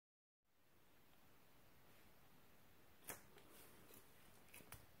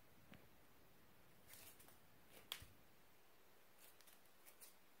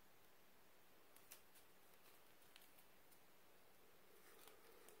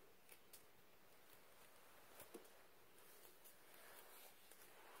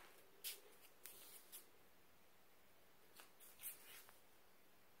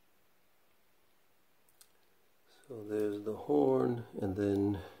So there's the horn, and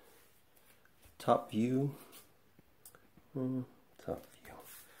then top view. Top view.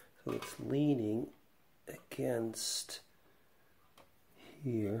 So it's leaning against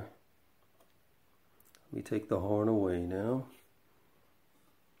here. Let me take the horn away now.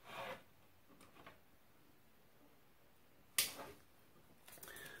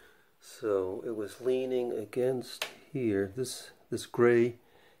 So it was leaning against here. This gray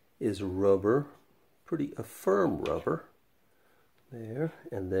is rubber, a firm rubber there,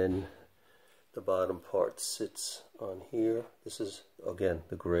 and then the bottom part sits on here. This is again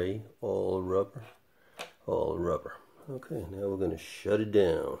the gray, all rubber, all rubber. Okay, now we're going to shut it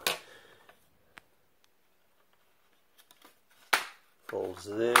down. Folds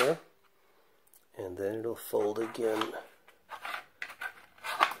there, and then it'll fold again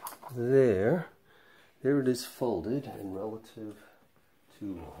there. There it is folded and relative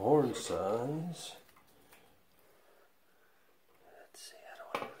to horn size. Let's see,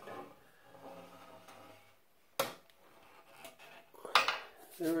 how do I put it?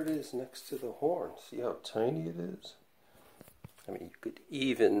 There it is next to the horn. See how tiny it is? I mean, you could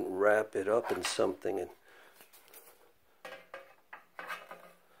even wrap it up in something and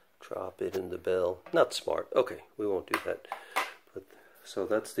drop it in the bell. Not smart. Okay, we won't do that. So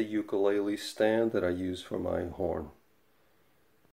that's the ukulele stand that I use for my horn.